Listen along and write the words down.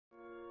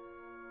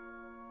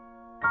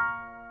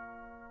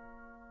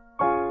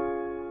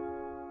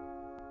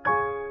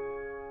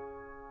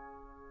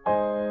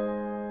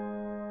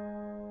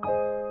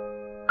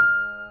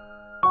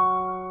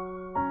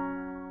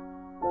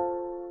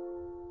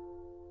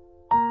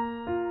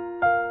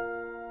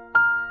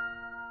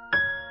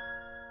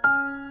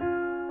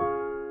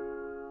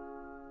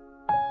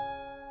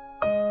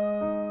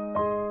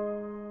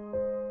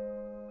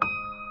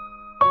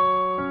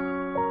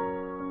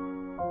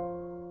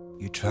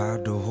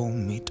tried to hold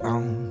me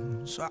down,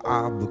 so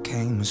I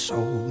became a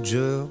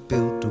soldier.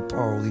 Built up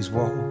all these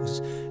walls,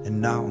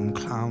 and now I'm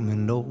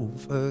climbing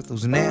over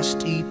those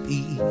nasty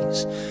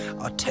bees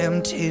are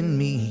tempting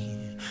me.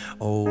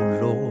 Oh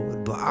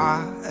Lord, but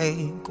I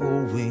ain't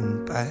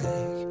going back.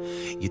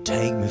 You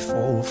take me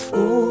for a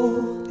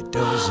fool, it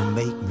doesn't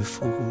make me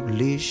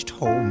foolish.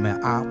 Told me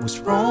I was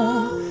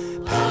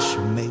wrong,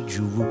 passion made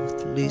you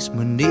ruthless,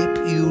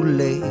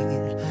 manipulate.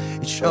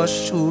 It's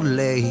just too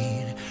late.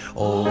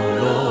 Oh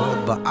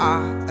Lord, but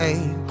I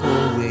ain't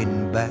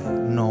going back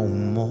no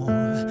more.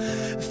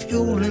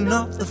 Fueling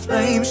up the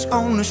flames,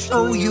 gonna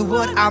show you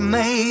what I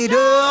made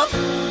of.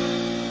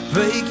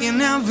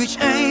 Breaking every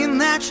chain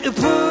that you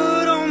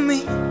put on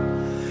me.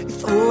 You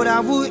thought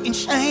I wouldn't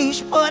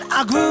change, but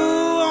I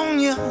grew on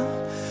you.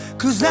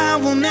 Cause I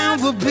will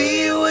never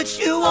be what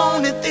you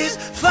wanted. This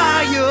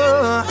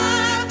fire's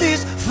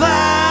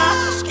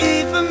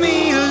keeping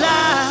me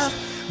alive,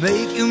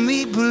 making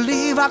me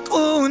believe I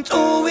couldn't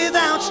do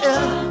without you.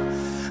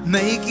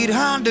 Make it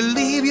hard to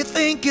leave, you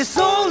think it's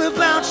all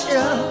about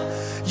you.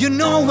 You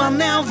know I'll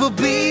never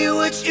be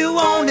what you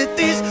wanted.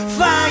 This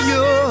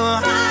fire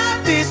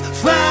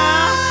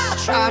I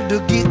tried to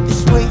get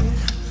this weight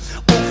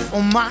off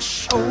on my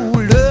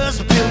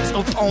shoulders, built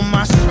up on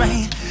my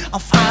strength. I'm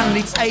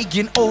finally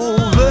taking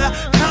over.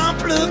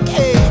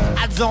 Complicate,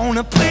 I don't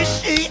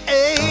appreciate.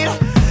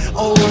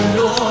 Oh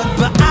Lord,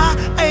 but I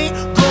ain't